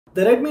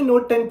The Redmi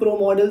Note 10 Pro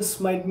models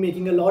might be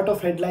making a lot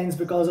of headlines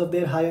because of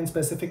their high-end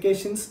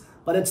specifications,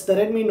 but it's the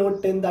Redmi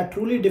Note 10 that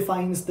truly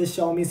defines the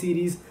Xiaomi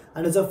series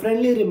and is a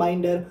friendly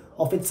reminder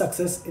of its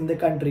success in the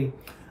country.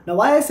 Now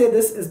why I say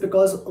this is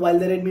because while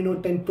the Redmi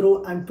Note 10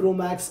 Pro and Pro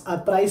Max are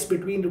priced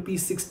between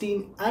Rs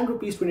 16 and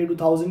Rs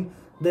 22,000,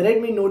 the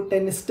Redmi Note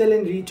 10 is still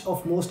in reach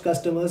of most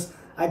customers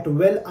at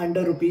well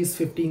under Rs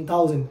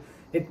 15,000.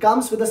 It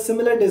comes with a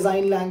similar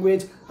design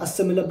language, a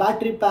similar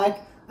battery pack,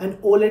 an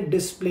OLED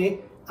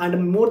display, and a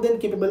more than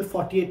capable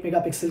 48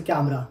 megapixel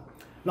camera.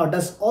 Now,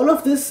 does all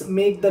of this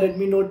make the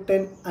Redmi Note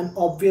 10 an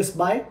obvious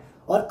buy,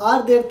 or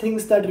are there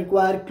things that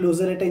require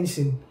closer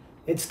attention?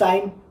 It's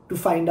time to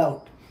find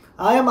out.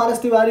 I am Anas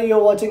Tiwari,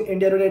 you're watching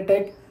India Today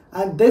Tech,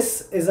 and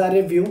this is a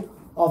review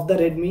of the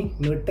Redmi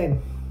Note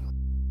 10.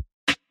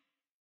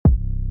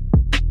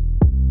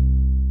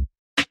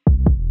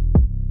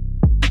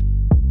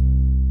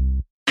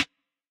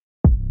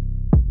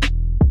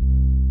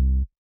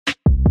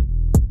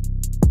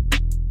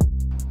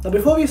 Now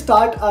before we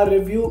start our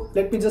review,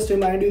 let me just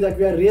remind you that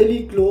we are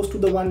really close to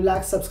the 1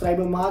 lakh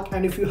subscriber mark,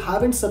 and if you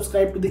haven't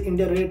subscribed to the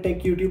India Today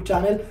Tech YouTube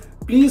channel,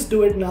 please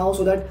do it now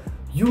so that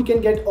you can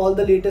get all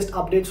the latest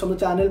updates from the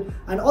channel,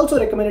 and also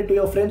recommend it to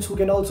your friends who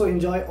can also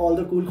enjoy all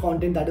the cool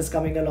content that is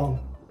coming along.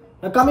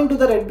 Now coming to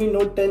the Redmi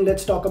Note 10,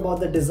 let's talk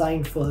about the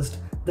design first.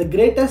 The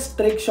greatest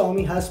trick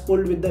Xiaomi has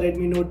pulled with the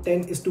Redmi Note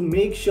 10 is to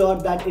make sure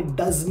that it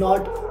does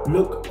not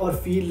look or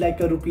feel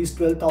like a Rs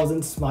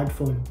 12,000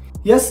 smartphone.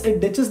 Yes, it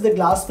ditches the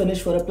glass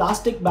finish for a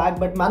plastic bag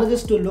but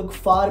manages to look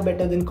far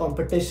better than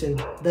competition.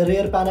 The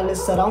rear panel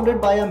is surrounded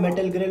by a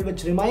metal grille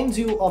which reminds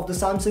you of the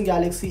Samsung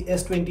Galaxy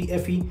S20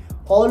 FE,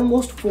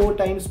 almost 4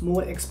 times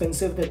more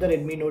expensive than the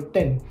Redmi Note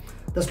 10.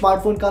 The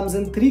smartphone comes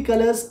in 3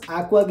 colors: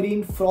 aqua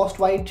green, frost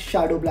white,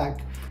 shadow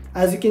black.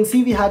 As you can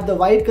see, we had the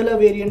white color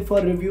variant for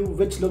review,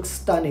 which looks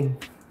stunning.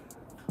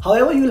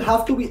 However, you'll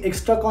have to be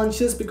extra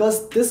conscious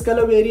because this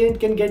color variant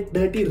can get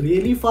dirty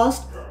really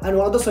fast, and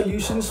one of the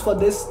solutions for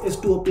this is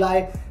to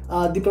apply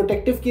the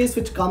protective case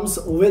which comes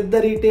with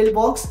the retail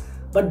box,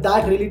 but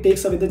that really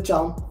takes away the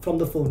charm from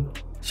the phone.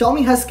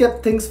 Xiaomi has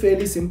kept things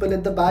fairly simple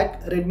at the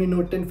back. Redmi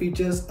Note 10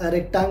 features a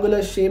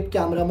rectangular shaped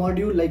camera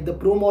module like the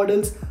Pro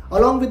models,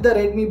 along with the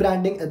Redmi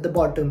branding at the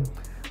bottom.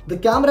 The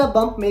camera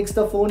bump makes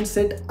the phone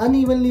sit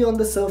unevenly on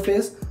the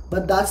surface,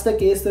 but that's the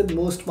case with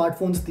most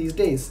smartphones these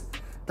days.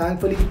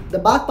 Thankfully, the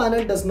back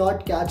panel does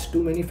not catch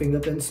too many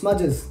fingerprint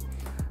smudges.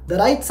 The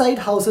right side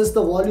houses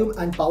the volume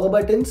and power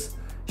buttons.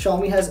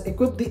 Xiaomi has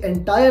equipped the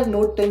entire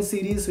Note 10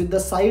 series with the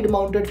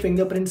side-mounted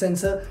fingerprint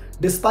sensor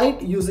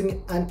despite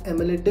using an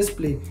AMOLED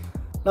display.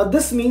 Now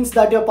this means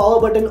that your power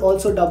button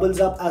also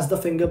doubles up as the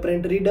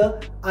fingerprint reader,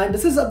 and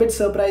this is a bit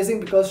surprising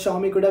because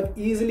Xiaomi could have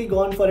easily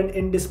gone for an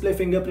in-display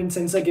fingerprint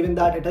sensor given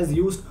that it has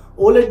used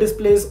OLED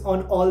displays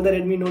on all the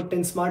Redmi Note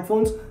 10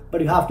 smartphones,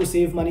 but you have to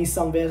save money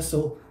somewhere,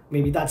 so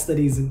maybe that's the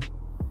reason.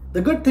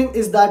 The good thing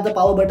is that the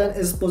power button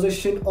is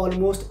positioned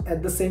almost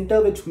at the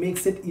center, which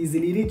makes it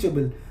easily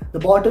reachable. The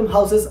bottom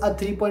houses a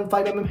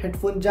 3.5mm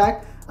headphone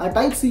jack, a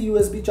Type-C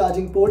USB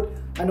charging port,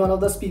 and one of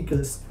the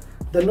speakers.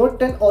 The Note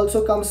 10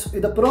 also comes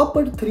with a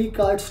proper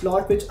 3-card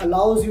slot which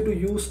allows you to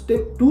use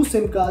 2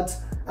 SIM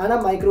cards and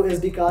a micro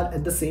SD card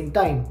at the same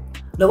time.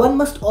 Now one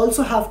must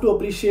also have to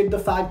appreciate the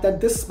fact that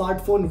this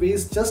smartphone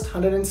weighs just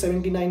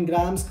 179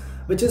 grams,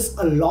 which is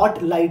a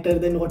lot lighter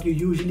than what you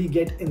usually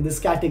get in this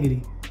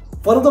category.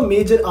 One of the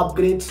major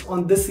upgrades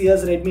on this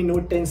year's Redmi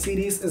Note 10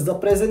 series is the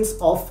presence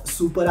of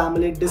Super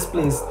AMOLED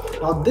displays.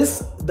 Now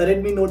the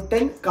Redmi Note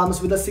 10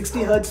 comes with a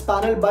 60Hz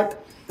panel,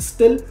 but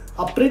still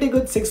a pretty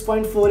good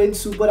 6.4-inch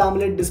Super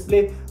AMOLED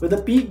display with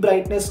a peak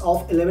brightness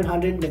of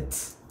 1100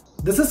 nits.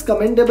 This is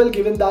commendable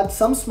given that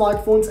some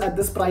smartphones at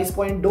this price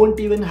point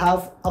don't even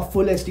have a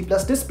full HD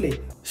Plus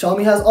display.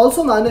 Xiaomi has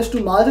also managed to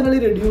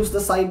marginally reduce the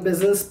side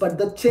bezels, but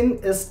the chin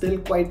is still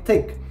quite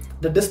thick.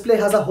 The display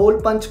has a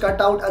hole punch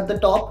cutout at the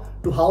top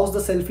to house the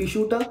selfie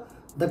shooter.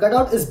 The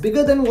cutout is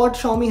bigger than what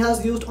Xiaomi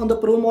has used on the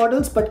Pro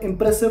models, but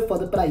impressive for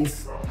the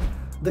price.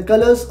 The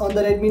colors on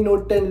the Redmi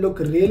Note 10 look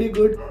really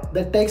good.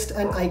 The text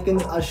and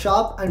icons are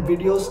sharp and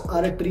videos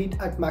are a treat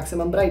at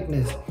maximum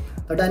brightness.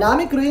 The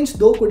dynamic range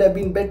though could have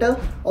been better.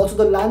 Also,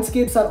 the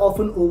landscapes are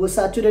often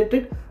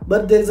oversaturated,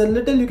 but there is a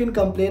little you can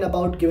complain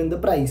about given the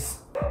price.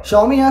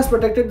 Xiaomi has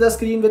protected the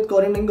screen with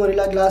Corning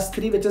Gorilla Glass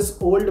 3, which is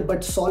old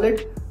but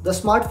solid. The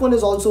smartphone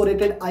is also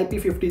rated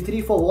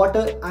IP53 for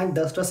water and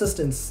dust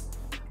resistance.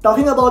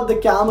 Talking about the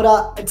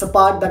camera, it's a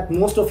part that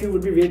most of you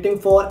would be waiting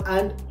for,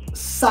 and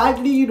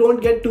sadly you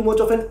don't get too much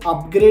of an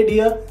upgrade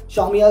here.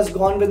 Xiaomi has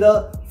gone with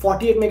a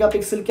 48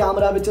 megapixel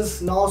camera, which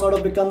is now sort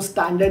of become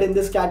standard in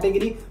this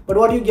category, but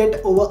what you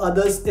get over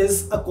others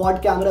is a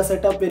quad camera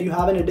setup where you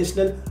have an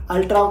additional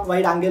ultra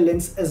wide angle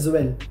lens as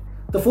well.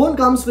 The phone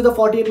comes with a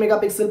 48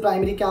 megapixel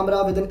primary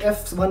camera with an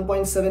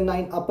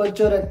f1.79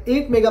 aperture, an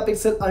 8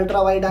 megapixel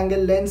ultra wide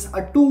angle lens,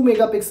 a 2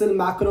 megapixel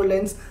macro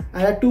lens,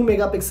 and a 2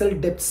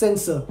 megapixel depth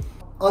sensor.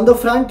 On the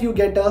front you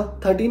get a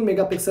 13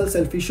 megapixel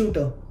selfie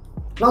shooter.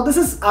 Now this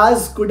is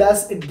as good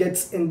as it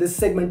gets in this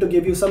segment. To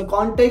give you some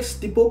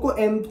context, the Poco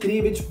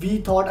M3, which we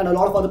thought and a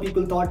lot of other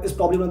people thought is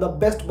probably one of the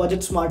best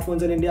budget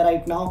smartphones in India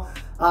right now,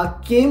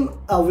 came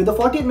with a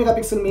 48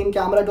 megapixel main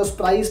camera. It was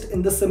priced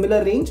in the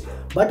similar range,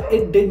 but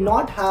it did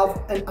not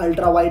have an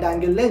ultra wide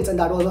angle lens, and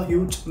that was a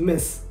huge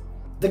miss.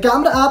 The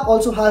camera app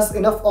also has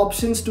enough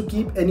options to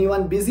keep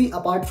anyone busy.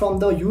 Apart from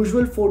the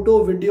usual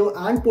photo, video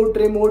and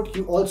portrait mode,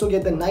 you also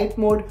get the night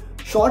mode,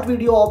 short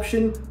video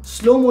option,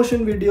 slow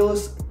motion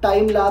videos,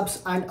 time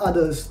lapse and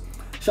others.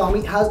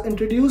 Xiaomi has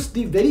introduced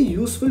the very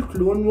useful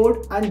clone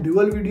mode and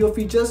dual video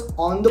features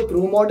on the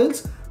Pro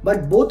models,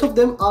 but both of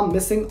them are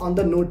missing on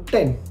the Note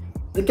 10.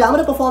 The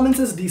camera performance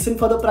is decent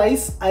for the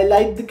price. I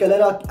like the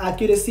color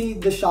accuracy,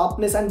 the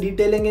sharpness and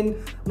detailing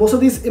in most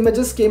of these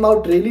images came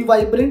out really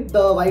vibrant.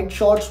 The wide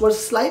shots were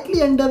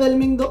slightly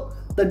underwhelming though.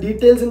 The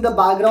details in the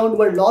background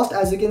were lost,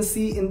 as you can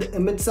see in the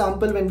image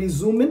sample. When we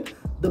zoom in,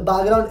 the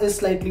background is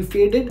slightly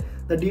faded.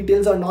 The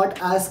details are not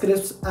as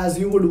crisp as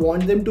you would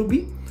want them to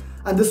be.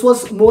 And this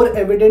was more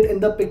evident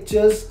in the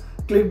pictures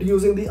clicked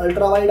using the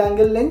ultra wide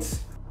angle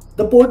lens.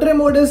 The portrait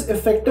mode is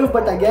effective,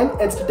 but again,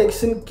 edge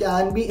detection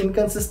can be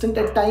inconsistent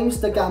at times.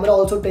 The camera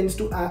also tends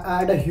to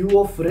add a hue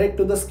of red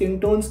to the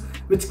skin tones,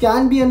 which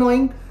can be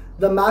annoying.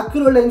 The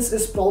macro lens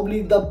is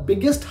probably the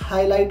biggest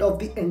highlight of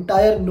the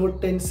entire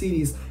Note 10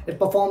 series. It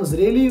performs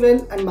really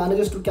well and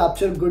manages to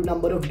capture a good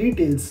number of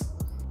details.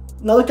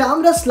 Now the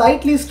camera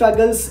slightly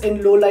struggles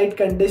in low light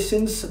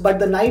conditions, but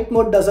the night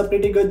mode does a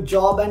pretty good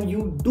job and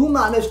you do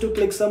manage to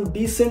click some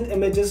decent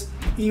images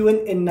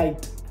even in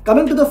night.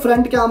 Coming to the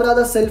front camera,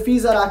 the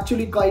selfies are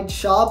actually quite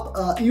sharp.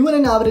 Even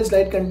in average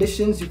light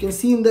conditions, you can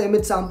see in the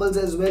image samples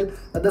as well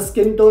that the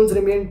skin tones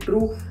remain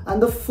true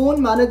and the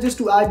phone manages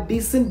to add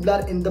decent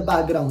blur in the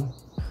background.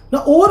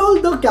 Now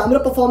overall, the camera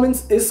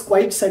performance is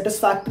quite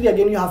satisfactory.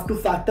 Again, you have to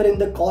factor in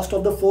the cost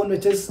of the phone,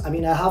 which is, I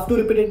have to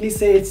repeatedly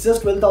say, it's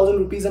just 12,000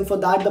 rupees, and for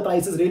that the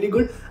price is really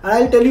good. And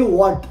I'll tell you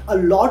what, a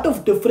lot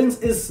of difference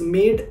is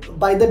made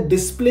by the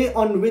display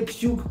on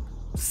which you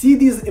see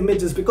these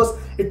images, because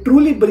it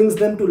truly brings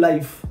them to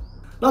life.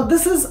 Now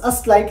this is a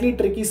slightly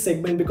tricky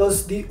segment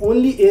because the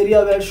only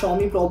area where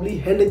Xiaomi probably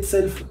held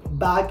itself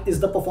back is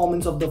the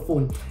performance of the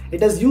phone.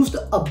 It has used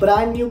a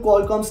brand new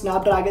Qualcomm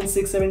Snapdragon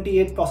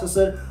 678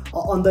 processor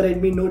on the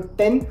Redmi Note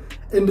 10.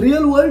 In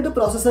real world, the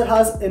processor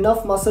has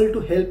enough muscle to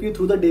help you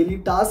through the daily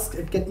tasks.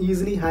 It can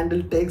easily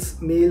handle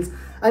texts, mails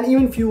and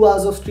even few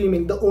hours of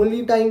streaming. The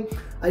only time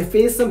I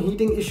faced some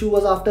heating issue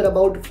was after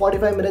about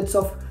 45 minutes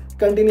of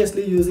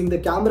continuously using the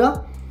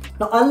camera.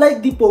 Now,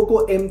 unlike the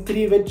Poco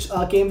M3, which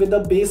came with a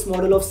base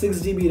model of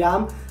 6GB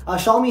RAM,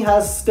 Xiaomi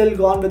has still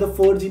gone with a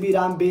 4GB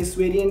RAM base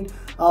variant,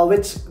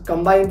 which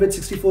combined with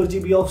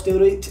 64GB of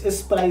storage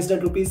is priced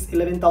at Rs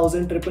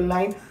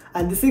 11,999,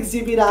 and the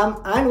 6GB RAM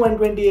and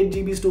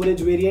 128GB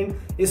storage variant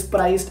is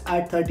priced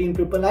at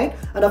 13,999.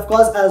 And of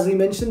course, as we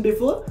mentioned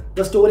before,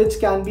 the storage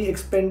can be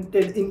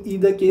expanded in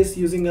either case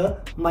using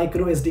a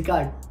micro SD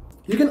card.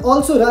 You can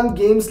also run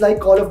games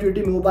like Call of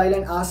Duty Mobile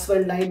and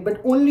Asphalt 9,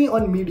 but only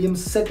on medium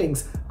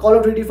settings. Call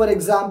of Duty, for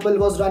example,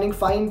 was running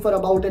fine for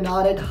about an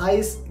hour at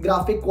highest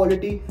graphic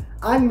quality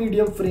and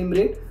medium frame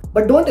rate,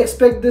 but don't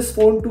expect this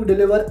phone to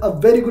deliver a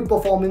very good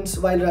performance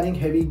while running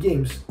heavy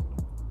games.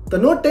 The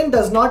Note 10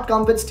 does not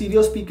come with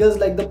stereo speakers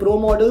like the Pro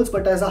models,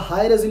 but has a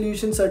high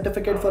resolution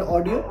certificate for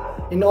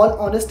audio. In all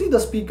honesty, the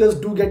speakers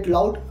do get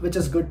loud, which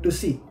is good to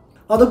see.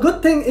 Now the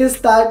good thing is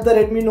that the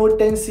Redmi Note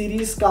 10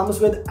 series comes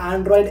with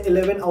Android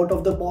 11 out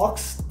of the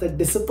box. The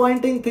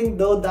disappointing thing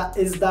though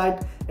is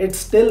that it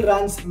still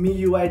runs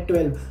MIUI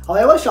 12.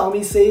 However,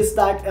 Xiaomi says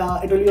that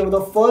it will be one of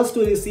the first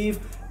to receive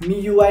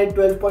MIUI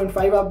 12.5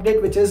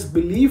 update, which is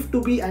believed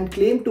to be and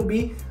claimed to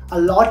be a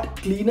lot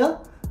cleaner,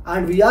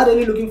 and we are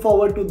really looking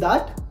forward to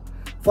that.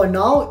 For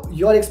now,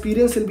 your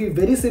experience will be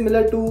very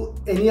similar to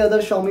any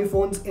other Xiaomi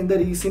phones in the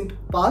recent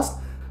past.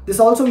 This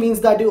also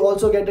means that you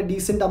also get a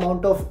decent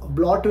amount of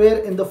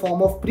bloatware in the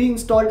form of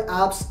pre-installed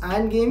apps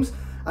and games,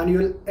 and you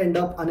will end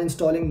up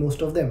uninstalling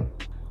most of them.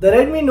 The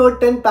Redmi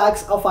Note 10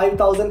 packs a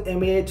 5000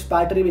 mAh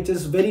battery, which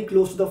is very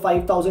close to the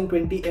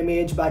 5020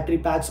 mAh battery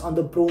packs on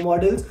the Pro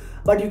models,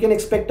 but you can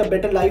expect a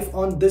better life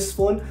on this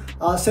phone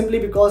simply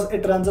because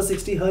it runs a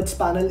 60Hz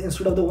panel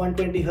instead of the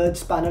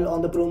 120Hz panel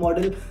on the Pro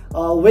model,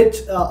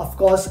 which of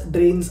course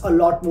drains a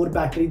lot more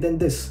battery than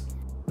this.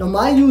 Now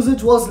my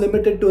usage was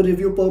limited to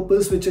review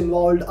purpose, which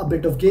involved a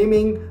bit of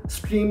gaming,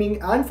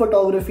 streaming and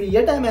photography,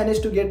 yet I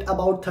managed to get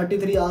about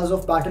 33 hours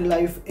of battery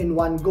life in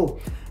one go.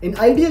 In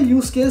ideal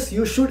use case,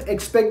 you should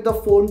expect the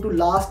phone to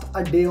last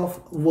a day of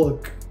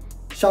work.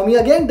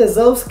 Xiaomi again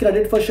deserves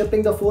credit for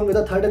shipping the phone with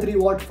a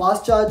 33-watt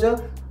fast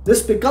charger.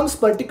 This becomes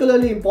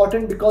particularly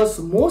important because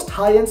most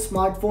high-end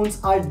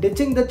smartphones are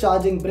ditching the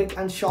charging brick,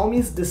 and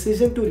Xiaomi's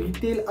decision to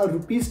retail a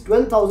Rs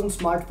 12,000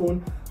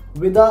 smartphone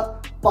with a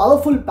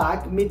powerful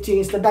pack may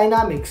change the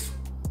dynamics.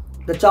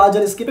 The charger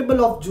is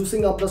capable of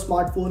juicing up the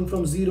smartphone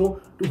from 0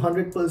 to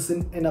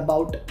 100% in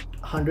about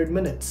 100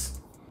 minutes.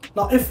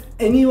 Now, if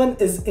anyone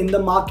is in the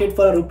market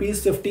for a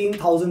Rs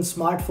 15,000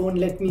 smartphone,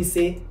 let me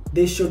say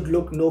they should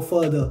look no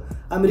further.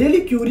 I'm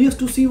really curious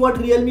to see what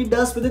Realme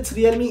does with its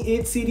Realme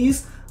 8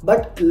 series,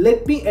 but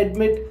let me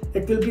admit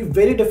it will be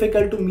very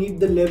difficult to meet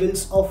the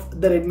levels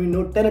of the Redmi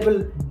Note 10. It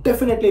will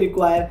definitely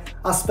require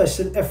a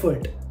special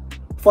effort.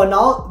 For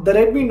now, the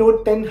Redmi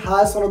Note 10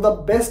 has one of the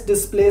best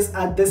displays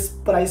at this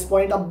price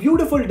point, a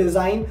beautiful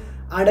design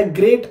and a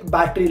great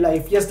battery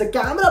life. Yes, the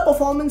camera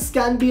performance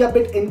can be a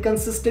bit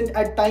inconsistent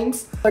at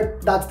times, but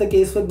that's the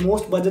case with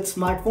most budget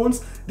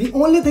smartphones. The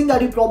only thing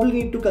that you probably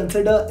need to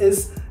consider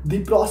is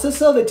the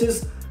processor, which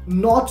is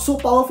not so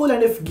powerful,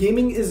 and if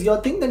gaming is your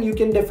thing, then you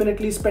can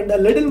definitely spend a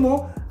little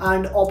more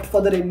and opt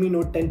for the Redmi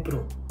Note 10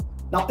 Pro.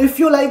 Now, if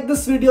you like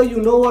this video, you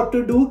know what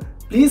to do.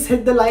 Please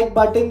hit the like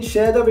button,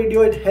 share the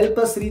video, it helps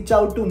us reach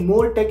out to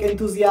more tech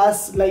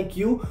enthusiasts like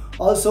you.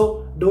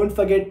 Also, don't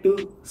forget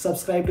to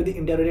subscribe to the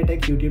India Tech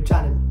YouTube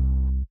channel.